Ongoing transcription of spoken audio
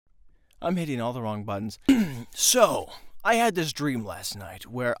I'm hitting all the wrong buttons. So, I had this dream last night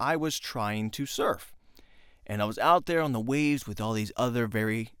where I was trying to surf. And I was out there on the waves with all these other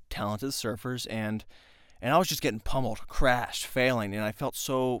very talented surfers, and I was just getting pummeled, crashed, failing, and I felt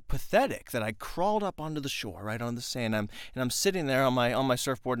so pathetic that I crawled up onto the shore, right on the sand. I'm sitting there on my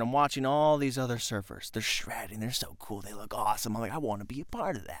surfboard, and I'm watching all these other surfers. They're shredding. They're so cool. They look awesome. I'm like, I want to be a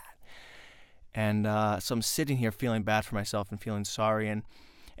part of that. And so I'm sitting here feeling bad for myself and feeling sorry, and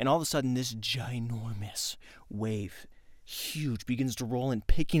all of a sudden this ginormous wave, huge, begins to roll in,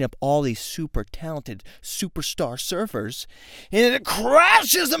 picking up all these super talented superstar surfers, and it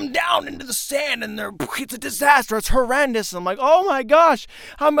crashes them down into the sand, and it's a disaster. It's horrendous. I'm like, oh my gosh.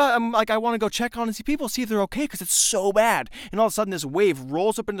 I'm like, I want to go check on and see if they're okay, because it's so bad. And all of a sudden this wave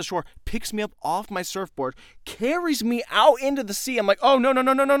rolls up into the shore, picks me up off my surfboard, carries me out into the sea. I'm like, oh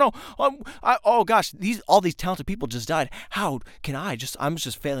no. Oh gosh, all these talented people just died. How can I'm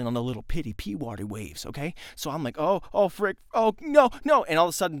just failing on the little pity pea water waves, okay? So I'm like, oh frick, oh no. And all of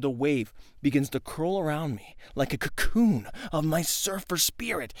a sudden the wave begins to curl around me like a cocoon of my surfer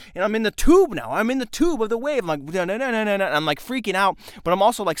spirit. And I'm in the tube now. I'm in the tube of the wave. I'm like, no. I'm like freaking out, but I'm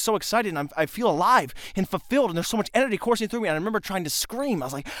also like so excited, and I feel alive and fulfilled, and there's so much energy coursing through me. And I remember trying to scream. I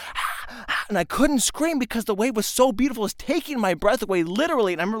was like, and I couldn't scream because the wave was so beautiful. It was taking my breath away,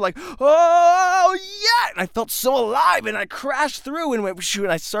 literally. And I remember like, oh yeah. And I felt so alive, and I crashed through and went shoot,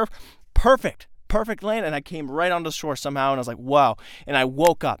 and I surfed perfect land, and I came right onto the shore somehow, and I was like, wow. And I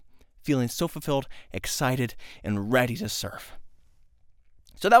woke up feeling so fulfilled, excited, and ready to surf.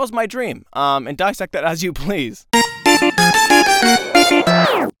 So that was my dream, and dissect that as you please.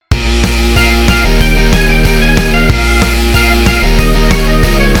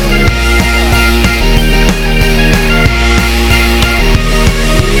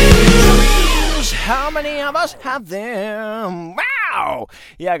 How many of us have them? Wow!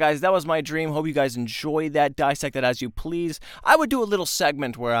 Yeah, guys, that was my dream. Hope you guys enjoyed that. Dissect that as you please. I would do a little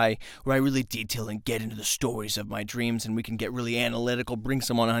segment where I really detail and get into the stories of my dreams, and we can get really analytical, bring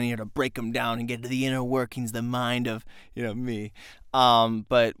someone on here to break them down and get into the inner workings, the mind of, me.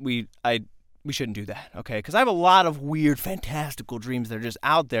 But we shouldn't do that, okay? Because I have a lot of weird, fantastical dreams that are just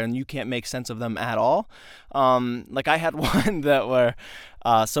out there, and you can't make sense of them at all. Like I had one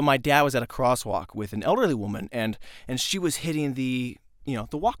so my dad was at a crosswalk with an elderly woman, and she was hitting the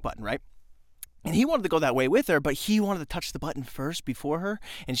walk button, right? And he wanted to go that way with her, but he wanted to touch the button first before her,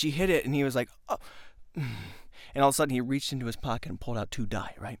 and she hit it, and he was like, oh. And all of a sudden he reached into his pocket and pulled out 2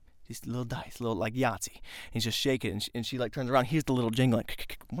 die, right? These little dice, little like Yahtzee. And he's just shaking it, and she like turns around. Here's the little jingle,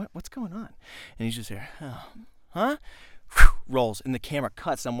 like, what's going on? And he's just here, huh? Rolls, and the camera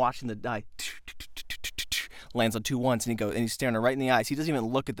cuts. I'm watching the die. Lands on 2 ones, and he's staring her right in the eyes. He doesn't even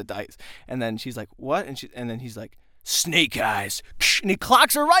look at the dice. And then she's like, what? And then he's like, snake eyes. And he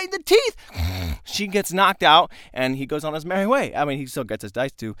clocks her right in the teeth. She gets knocked out, and he goes on his merry way. I mean, he still gets his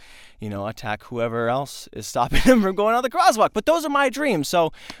dice to, attack whoever else is stopping him from going on the crosswalk. But those are my dreams.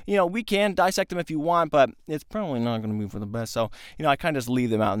 So, we can dissect them if you want, but it's probably not going to be for the best. So, I kind of just leave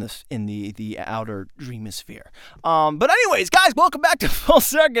them out in the outer dreamosphere. But anyways, guys, welcome back to Full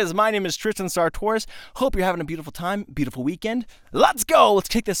Circus. My name is Tristan Sartoris. Hope you're having a beautiful time, beautiful weekend. Let's go. Let's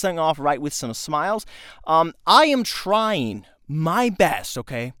kick this thing off right with some smiles. I am trying my best,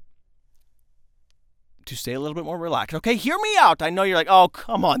 okay, to stay a little bit more relaxed. Okay, hear me out. I know you're like, oh,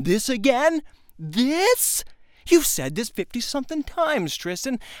 come on, this again? This? You've said this 50-something times,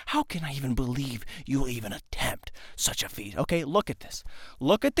 Tristan. How can I even believe you'll even attempt such a feat? Okay, look at this.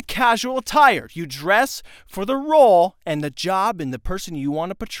 Look at the casual attire. You dress for the role and the job and the person you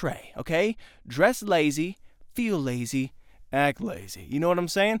want to portray, okay? Dress lazy, feel lazy, act lazy. You know what I'm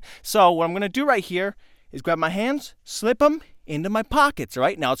saying? So what I'm going to do right here is grab my hands, slip them into my pockets,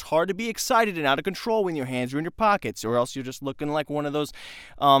 right? Now, it's hard to be excited and out of control when your hands are in your pockets, or else you're just looking like one of those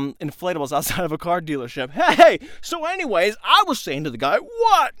inflatables outside of a car dealership. Hey! So anyways, I was saying to the guy,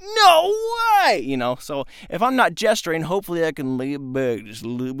 what? No way! So if I'm not gesturing, hopefully I can lay it back just a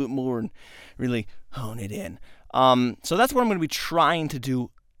little bit more and really hone it in. So that's what I'm going to be trying to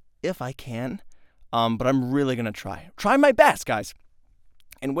do if I can, but I'm really going to try my best, guys.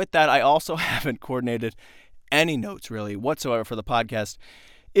 And with that, I also haven't coordinated any notes really whatsoever for the podcast.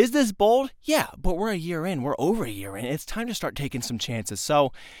 Is this bold? Yeah, but we're a year in. We're over a year in. It's time to start taking some chances.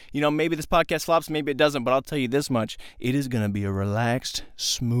 So, maybe this podcast flops, maybe it doesn't, but I'll tell you this much. It is going to be a relaxed,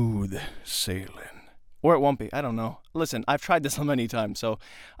 smooth sailing. Or it won't be. I don't know. Listen, I've tried this many times, so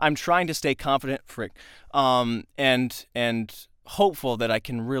I'm trying to stay confident, and hopeful that I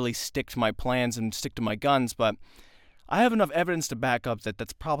can really stick to my plans and stick to my guns, but I have enough evidence to back up that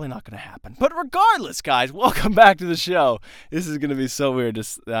that's probably not going to happen. But regardless, guys, welcome back to the show. This is going to be so weird.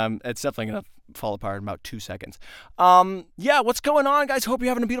 It's definitely going to fall apart in about 2 seconds. What's going on, guys? Hope you're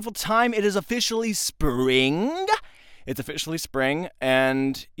having a beautiful time. It is officially spring. It's officially spring,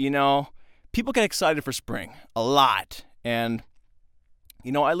 and, people get excited for spring a lot. And,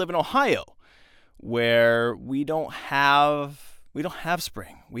 I live in Ohio, where we don't have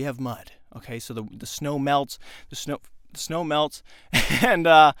spring. We have mud. Okay, so the snow melts. The snow melts, and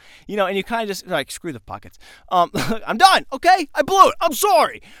and you kind of just like, screw the pockets. I'm done. Okay, I blew it. I'm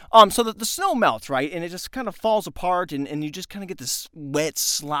sorry. So the snow melts, right, and it just kind of falls apart, and you just kind of get this wet,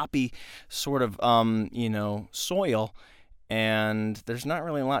 sloppy sort of soil. And there's not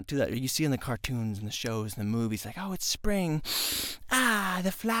really a lot to that. You see in the cartoons and the shows and the movies, like, oh, it's spring.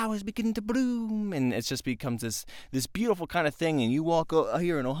 The flowers begin to bloom. And it just becomes this beautiful kind of thing. And you walk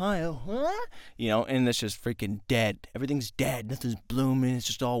here in Ohio, and it's just freaking dead. Everything's dead. Nothing's blooming. It's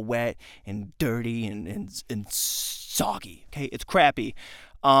just all wet and dirty and soggy. Okay, it's crappy.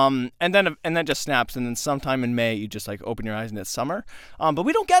 And then just snaps, and then sometime in May you just like open your eyes and it's summer. But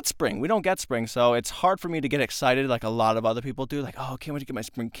we don't get spring, so it's hard for me to get excited like a lot of other people do. Like, oh, can't wait to get my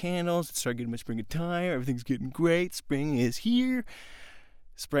spring candles, start getting my spring attire, everything's getting great, spring is here.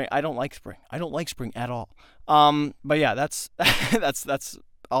 Spring, I don't like spring. I don't like spring at all. But yeah, that's that's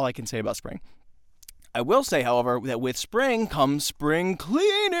all I can say about spring. I will say, however, that with spring comes spring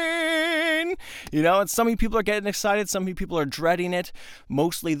cleaning. And some people are getting excited, some people are dreading it.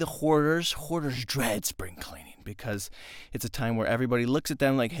 Mostly the hoarders. Hoarders dread spring cleaning because it's a time where everybody looks at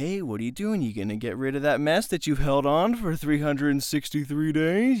them like, hey, what are you doing? You going to get rid of that mess that you've held on for 363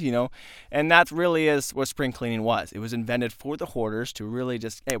 days? And that really is what spring cleaning was. It was invented for the hoarders to really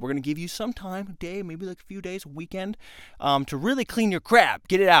just, hey, we're going to give you some time, a day, maybe like a few days, a weekend, to really clean your crap,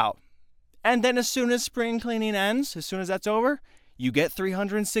 get it out. And then as soon as spring cleaning ends, as soon as that's over, you get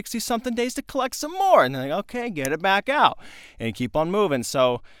 360-something days to collect some more. And they're like, okay, get it back out. And you keep on moving.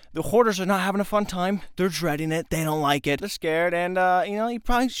 So the hoarders are not having a fun time. They're dreading it. They don't like it. They're scared. And, you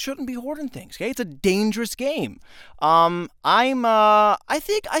probably shouldn't be hoarding things. Okay, it's a dangerous game. I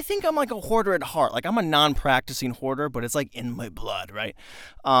think I'm like a hoarder at heart. Like, I'm a non-practicing hoarder, but it's like in my blood, right?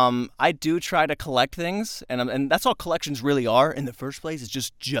 I do try to collect things, and that's all collections really are in the first place. It's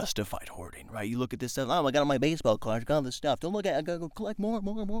just justified hoarding, right? You look at this stuff. Oh, I got all my baseball cards. I got all this stuff. Don't look at it. I gotta go collect more.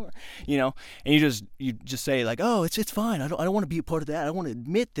 And you just say like, oh, it's fine. I don't want to be a part of that. I don't want to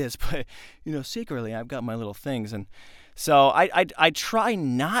admit this, but secretly I've got my little things, and so I try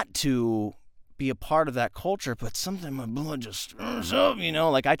not to be a part of that culture, but something my blood just stirs up.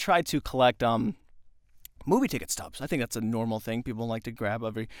 Like, I try to collect movie ticket stubs. I think that's a normal thing people like to grab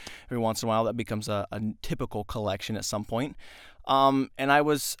every once in a while. That becomes a typical collection at some point. And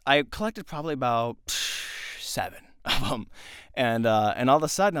I collected probably about 7 of them, and all of a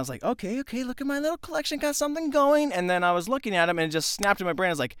sudden I was like, okay, look at my little collection, got something going. And then I was looking at them, and it just snapped in my brain.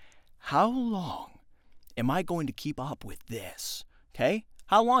 I was like, how long am I going to keep up with this? Okay.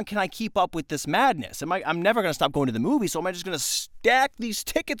 How long can I keep up with this madness? I'm never going to stop going to the movies, so am I just going to stack these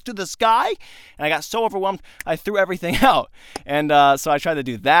tickets to the sky? And I got so overwhelmed, I threw everything out. And so I tried to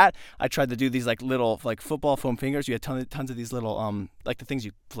do that. I tried to do these like little like football foam fingers. You had tons of these little like the things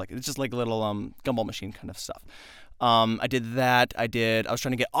you like. It's just like a little gumball machine kind of stuff. I did that. I was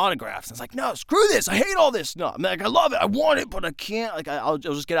trying to get autographs. And I was like, no, screw this. I hate all this. No, I'm like, I love it. I want it, but I can't. Like, I'll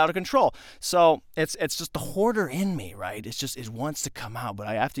just get out of control. So it's just the hoarder in me, right? It wants to come out, but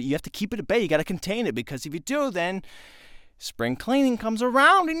you have to keep it at bay. You got to contain it, because if you do, then spring cleaning comes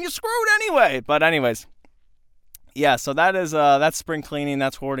around and you're screwed anyway. But anyways, yeah. So that's spring cleaning.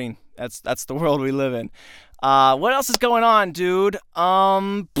 That's hoarding. That's the world we live in. What else is going on, dude?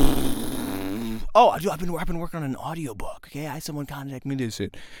 I've been working on an audiobook, okay? I had someone contact me and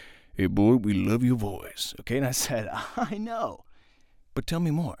said, hey, boy, we love your voice, okay? And I said, I know, but tell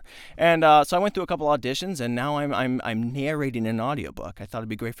me more. And so I went through a couple auditions, and now I'm narrating an audiobook. I thought it'd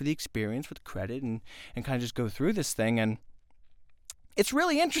be great for the experience with credit and kind of just go through this thing. And it's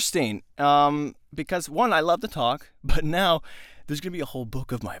really interesting because, one, I love to talk, but now there's going to be a whole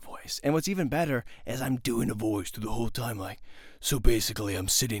book of my voice. And what's even better is I'm doing a voice through the whole time, like, so basically I'm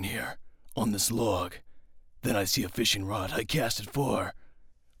sitting here on this log, then I see a fishing rod, I cast it far,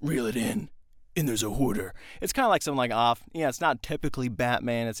 reel it in, and there's a hoarder. It's kind of like something like off. Yeah, it's not typically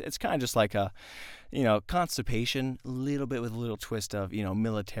Batman. It's kind of just like a, constipation, a little bit with a little twist of,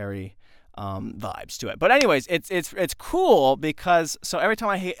 military vibes to it. But anyways, it's cool because so every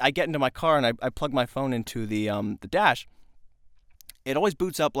time I get into my car and I plug my phone into the dash, it always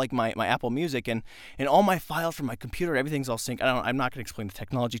boots up like my Apple Music, and all my files from my computer, everything's all synced. I'm not going to explain the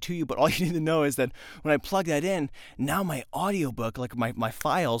technology to you, but all you need to know is that when I plug that in, now my audiobook, like my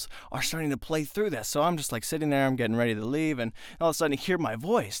files, are starting to play through this. So I'm just like sitting there, I'm getting ready to leave, and all of a sudden I hear my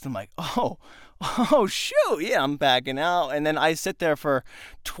voice, and I'm like, oh shoot, yeah, I'm backing out. And then I sit there for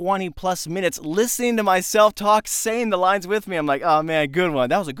 20 plus minutes listening to myself talk, saying the lines with me. I'm like, oh man, good one.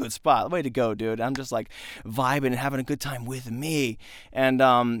 That was a good spot. Way to go, dude. I'm just like vibing and having a good time with me.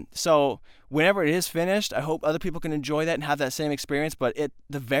 And so whenever it is finished, I hope other people can enjoy that and have that same experience. But at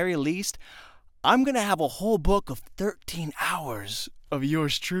the very least, I'm going to have a whole book of 13 hours of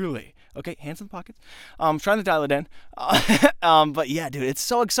yours truly. Okay, hands in the pockets. I'm trying to dial it in. But yeah, dude, it's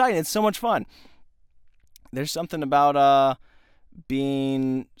so exciting. It's so much fun. There's something about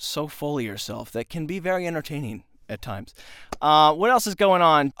being so full of yourself that can be very entertaining at times. What else is going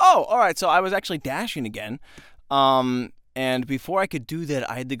on? Oh, all right. So I was actually dashing again. And before I could do that,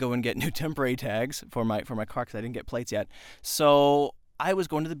 I had to go and get new temporary tags for my car because I didn't get plates yet. So I was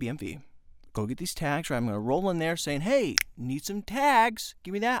going to the BMV. Go get these tags, right? I'm going to roll in there saying, hey, need some tags.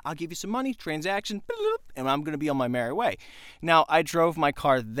 Give me that. I'll give you some money. Transaction. And I'm going to be on my merry way. Now, I drove my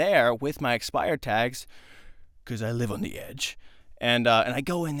car there with my expired tags because I live on the edge. And I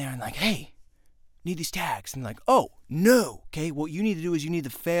go in there and like, hey, need these tags. And like, oh, no. Okay, what you need to do is you need to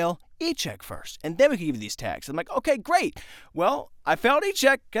fail e-check first. And then we can give you these tags. I'm like, okay, great. Well, I failed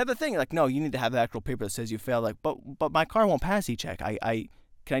e-check. Got the thing. Like, no, you need to have the actual paper that says you failed. Like, but my car won't pass e-check.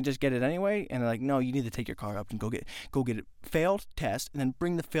 Can I just get it anyway? And they're like, no, you need to take your car up and go get it failed test, and then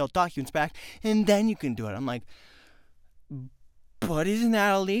bring the failed documents back, and then you can do it. I'm like, but isn't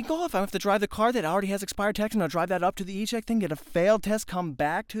that illegal? If I have to drive the car that already has expired tags, and I'll drive that up to the e-check thing, get a failed test, come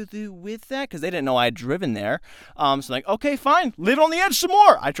back with that? Because they didn't know I had driven there. So like, okay, fine, live on the edge some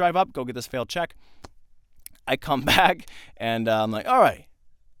more. I drive up, go get this failed check. I come back, and I'm like, all right,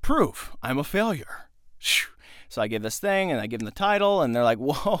 proof I'm a failure. So I give this thing, and I give them the title, and they're like,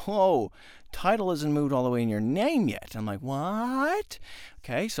 whoa, title isn't moved all the way in your name yet. I'm like, what?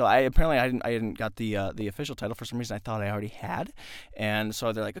 Okay, so I didn't got the official title. For some reason I thought I already had. And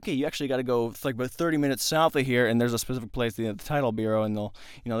so they're like, okay, you actually got to go, it's like about 30 minutes south of here, and there's a specific place, the title bureau, and they'll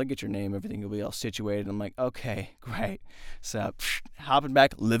get your name, everything will be all situated. I'm like, okay, great. So hopping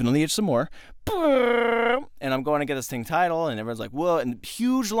back, living on the edge some more. And I'm going to get this thing title, and everyone's like, whoa, and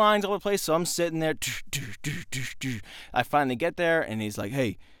huge lines all over the place. So I'm sitting there. I finally get there, and he's like,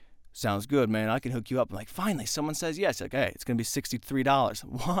 hey, sounds good, man. I can hook you up. I'm like, finally, someone says yes. Like, hey, it's going to be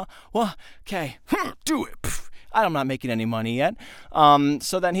 $63. What? Okay, do it. I'm not making any money yet.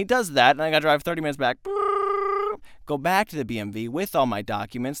 So then he does that, and I got to drive 30 minutes back. Go back to the BMV with all my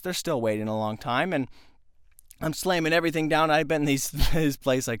documents. They're still waiting a long time, and I'm slamming everything down. I've been in his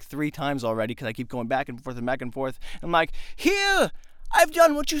place like 3 times already because I keep going back and forth and back and forth. I'm like, here, I've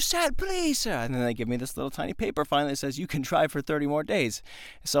done what you said, please, sir. And then they give me this little tiny paper finally that says you can drive for 30 more days.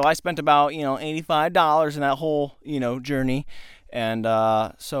 So I spent about, $85 in that whole, journey. And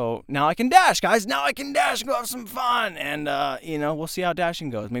so now I can dash, guys. Now I can dash and go have some fun. And, we'll see how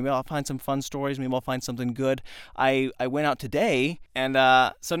dashing goes. Maybe I'll find some fun stories. Maybe I'll find something good. I went out today, and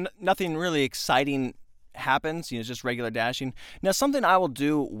so nothing really exciting happens, just regular dashing. Now, something I will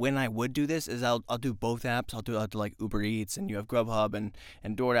do when I would do this is I'll do both apps. I'll do like Uber Eats, and you have Grubhub and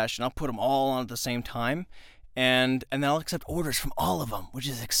DoorDash, and I'll put them all on at the same time. And then I'll accept orders from all of them, which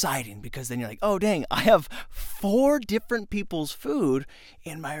is exciting because then you're like, oh, dang, I have 4 different people's food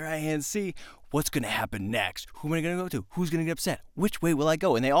in my right-hand seat. What's going to happen next? Who am I going to go to? Who's going to get upset? Which way will I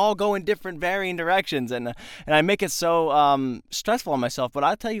go? And they all go in different varying directions. And I make it so stressful on myself. But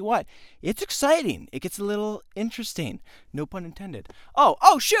I'll tell you what, it's exciting. It gets a little interesting. No pun intended.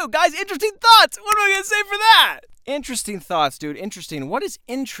 Oh, shoot, guys, interesting thoughts. What am I going to say for that? Interesting thoughts, dude. Interesting. What is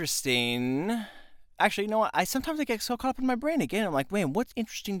interesting? Actually, you know what? I sometimes get so caught up in my brain again. I'm like, wait, what's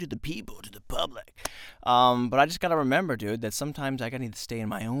interesting to the people, to the public? But I just got to remember, dude, that sometimes I got to need to stay in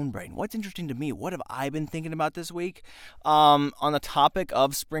my own brain. What's interesting to me? What have I been thinking about this week? On the topic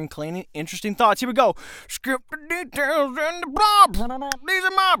of spring cleaning, interesting thoughts. Here we go. Skip the details and the blobs. These are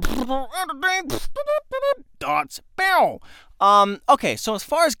my thoughts. Okay, so as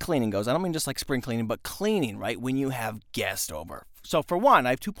far as cleaning goes, I don't mean just like spring cleaning, but cleaning, right? When you have guests over. So for one, I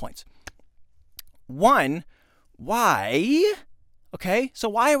have 2 points. One, why? Okay, so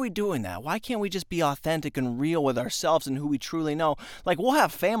why are we doing that? Why can't we just be authentic and real with ourselves and who we truly know? Like, we'll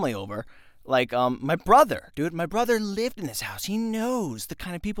have family over. Like, my brother, dude, my brother lived in this house. He knows the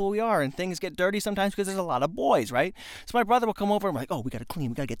kind of people we are, and things get dirty sometimes because there's a lot of boys, right? So my brother will come over and we're like, oh, we got to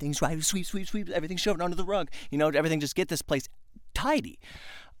clean. We got to get things right. Sweep, everything shoved under the rug. Everything, just get this place tidy.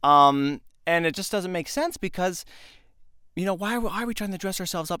 And it just doesn't make sense because why are we trying to dress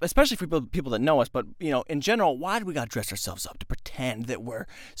ourselves up, especially for people that know us, but, in general, why do we got to dress ourselves up? To pretend that we're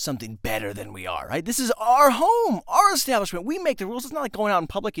something better than we are, right? This is our home, our establishment. We make the rules. It's not like going out in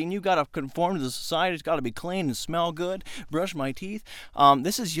public and you got to conform to the society. It's got to be clean and smell good, brush my teeth.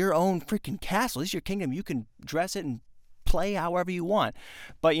 This is your own freaking castle. This is your kingdom. You can dress it and play however you want.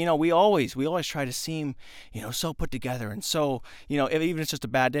 But we always try to seem so put together, and so if even it's just a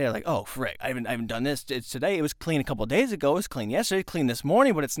bad day, like, oh frick, I haven't done this. It's today. It was clean a couple of days ago. It was clean yesterday, clean this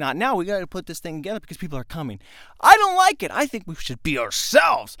morning, but it's not now. We got to put this thing together because people are coming. I don't like it. I think we should be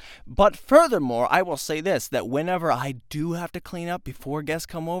ourselves. But furthermore, I will say this, that whenever I do have to clean up before guests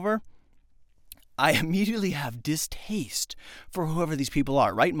come over, I immediately have distaste for whoever these people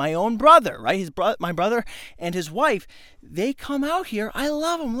are, right? My own brother, right? My brother and his wife, they come out here. I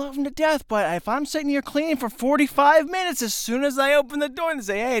love them to death. But if I'm sitting here cleaning for 45 minutes, as soon as I open the door and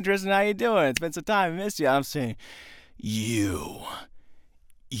say, hey, Tristan, how you doing? It's been some time. I missed you. I'm saying, you're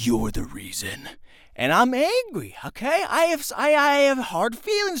the reason. And I'm angry, okay? I have hard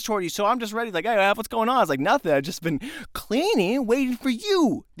feelings toward you, so I'm just ready, like, hey, what's going on? It's like, nothing. I've just been cleaning, waiting for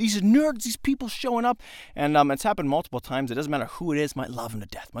you. These nerds, these people showing up. And it's happened multiple times. It doesn't matter who it is. Might love them to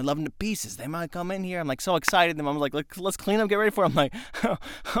death. Might love them to pieces. They might come in here. I'm, like, so excited. And I'm like, let's clean them, get ready for it. I'm like,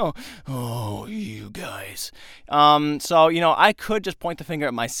 oh, you guys. So, I could just point the finger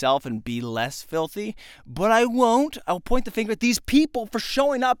at myself and be less filthy, but I won't. I'll point the finger at these people for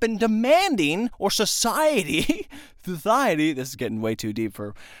showing up and demanding, or society, this is getting way too deep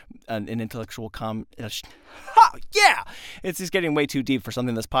for an intellectual it's just getting way too deep for something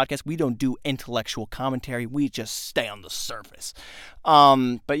in this podcast. We don't do intellectual commentary. We just stay on the surface.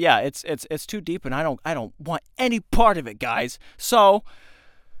 But yeah, it's too deep, and I don't want any part of it, guys. So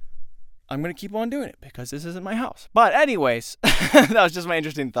I'm going to keep on doing it because this isn't my house. But anyways, that was just my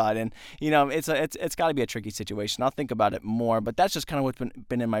interesting thought. And, it's got to be a tricky situation. I'll think about it more. But that's just kind of what's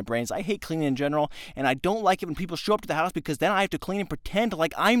been in my brains. I hate cleaning in general. And I don't like it when people show up to the house because then I have to clean and pretend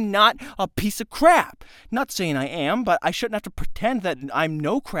like I'm not a piece of crap. Not saying I am, but I shouldn't have to pretend that I'm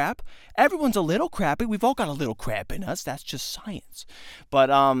no crap. Everyone's a little crappy. We've all got a little crap in us. That's just science. But,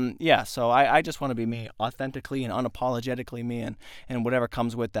 so I just want to be me, authentically and unapologetically me, and whatever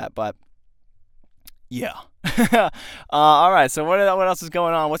comes with that. But yeah. All right. So what else is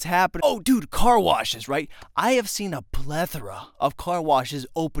going on? What's happening? Oh, dude, car washes, right? I have seen a plethora of car washes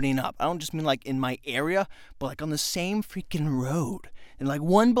opening up. I don't just mean like in my area, but like on the same freaking road in like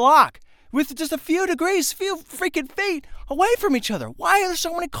one block, with just a few freaking feet away from each other. Why are there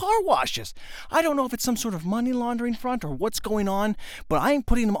so many car washes? I don't know if it's some sort of money laundering front or what's going on, but I am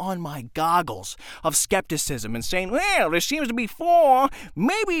putting them on my goggles of skepticism and saying, well, there seems to be 4,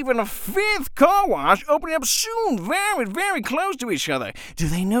 maybe even a 5th car wash opening up soon, very, very close to each other. Do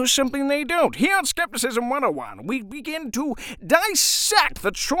they know something they don't? Here at Skepticism 101, we begin to dissect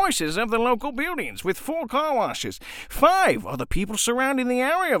the choices of the local buildings with 4 car washes. 5 are the people surrounding the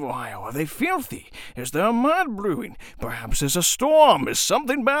area of Ohio. Are they filthy? Is there mud brewing? Perhaps there's a storm. Is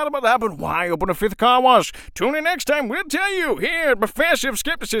something bad about to happen? Why open a 5th car wash? Tune in next time. We'll tell you here at Professor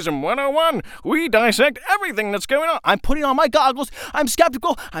Skepticism 101. We dissect everything that's going on. I'm putting on my goggles. I'm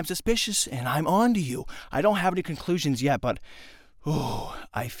skeptical. I'm suspicious. And I'm on to you. I don't have any conclusions yet, but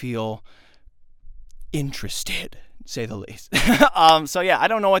I feel interested, say the least. So yeah, I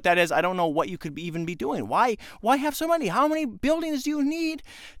don't know what that is. I don't know what you could even be doing. Why have so many? How many buildings do you need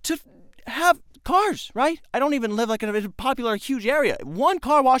to have cars, right? I don't even live like in a popular, huge area. 1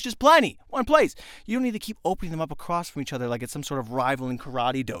 car wash is plenty. 1 place. You don't need to keep opening them up across from each other like it's some sort of rivaling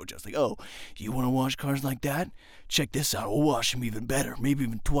karate dojo. It's like, oh, you want to wash cars like that? Check this out. We'll wash them even better. Maybe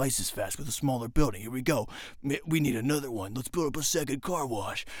even twice as fast with a smaller building. Here we go. We need another one. Let's build up a 2nd car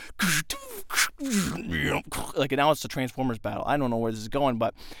wash. Like, now it's the Transformers battle. I don't know where this is going,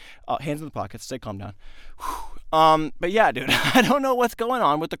 but hands in the pockets. Stay calm down. But yeah, dude, I don't know what's going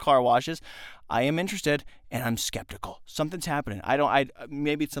on with the car washes. I am interested, and I'm skeptical. Something's happening.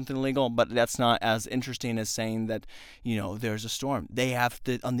 Maybe it's something illegal, but that's not as interesting as saying that, there's a storm. They have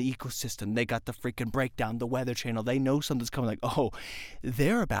on the ecosystem, they got the freaking breakdown, the Weather Channel. They know something's coming. Like, oh,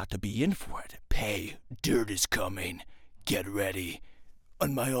 they're about to be in for it. Dirt is coming. Get ready.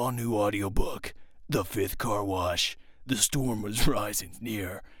 On my all-new audiobook, The 5th Car Wash, the storm was rising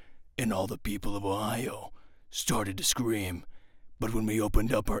near, and all the people of Ohio started to scream. But when we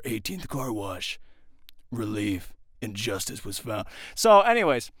opened up our 18th car wash, relief and justice was found. So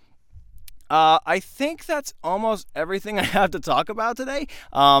anyways, I think that's almost everything I have to talk about today.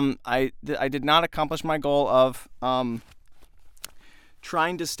 I did not accomplish my goal of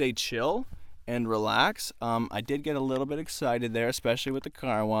trying to stay chill and relax. I did get a little bit excited there, especially with the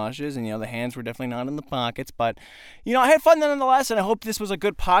car washes, and the hands were definitely not in the pockets, but I had fun nonetheless, and I hope this was a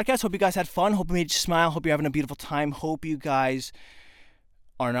good podcast. Hope you guys had fun. Hope it made you smile. Hope you're having a beautiful time. Hope you guys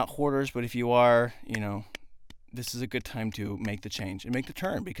are not hoarders, but if you are, this is a good time to make the change and make the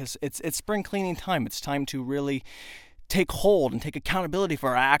turn, because it's spring cleaning time. It's time to really take hold and take accountability for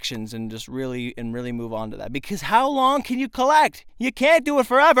our actions and just really move on to that. Because how long can you collect? You can't do it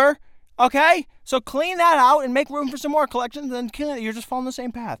forever. Okay? So clean that out and make room for some more collections, and then kill it. You're just following the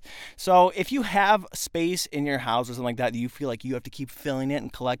same path. So if you have space in your house or something like that you feel like you have to keep filling it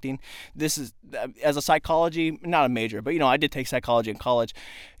and collecting, this is, as a psychology, not a major, but I did take psychology in college.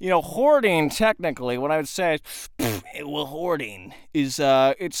 Hoarding, technically, what I would say, hoarding is,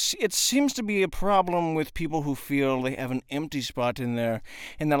 it seems to be a problem with people who feel they have an empty spot in their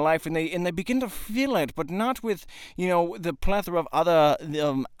life, and they begin to feel it, but not with, the plethora of other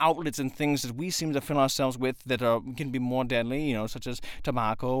outlets and things that we seem to fill ourselves with that can be more deadly, such as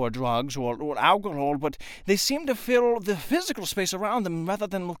tobacco or drugs or alcohol, but they seem to fill the physical space around them rather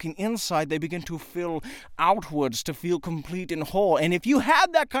than looking inside. They begin to fill outwards to feel complete and whole. And if you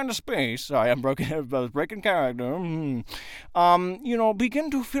had that kind of space, sorry, I was breaking character,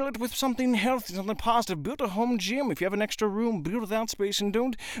 begin to fill it with something healthy, something positive. Build a home gym. If you have an extra room, build that space, and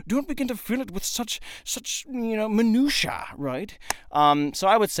don't begin to fill it with such minutia, right? So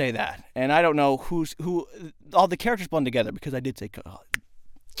I would say that, and I don't know who all the characters blend together, because I did say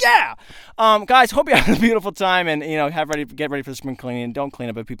yeah. Guys, hope you have a beautiful time, and get ready for the spring cleaning. Don't clean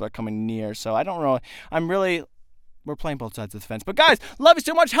up if people are coming near. So I don't know. We're playing both sides of the fence. But guys, love you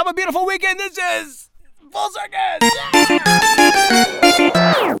so much. Have a beautiful weekend. This is Full Circus.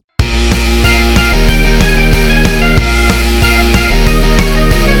 Yeah!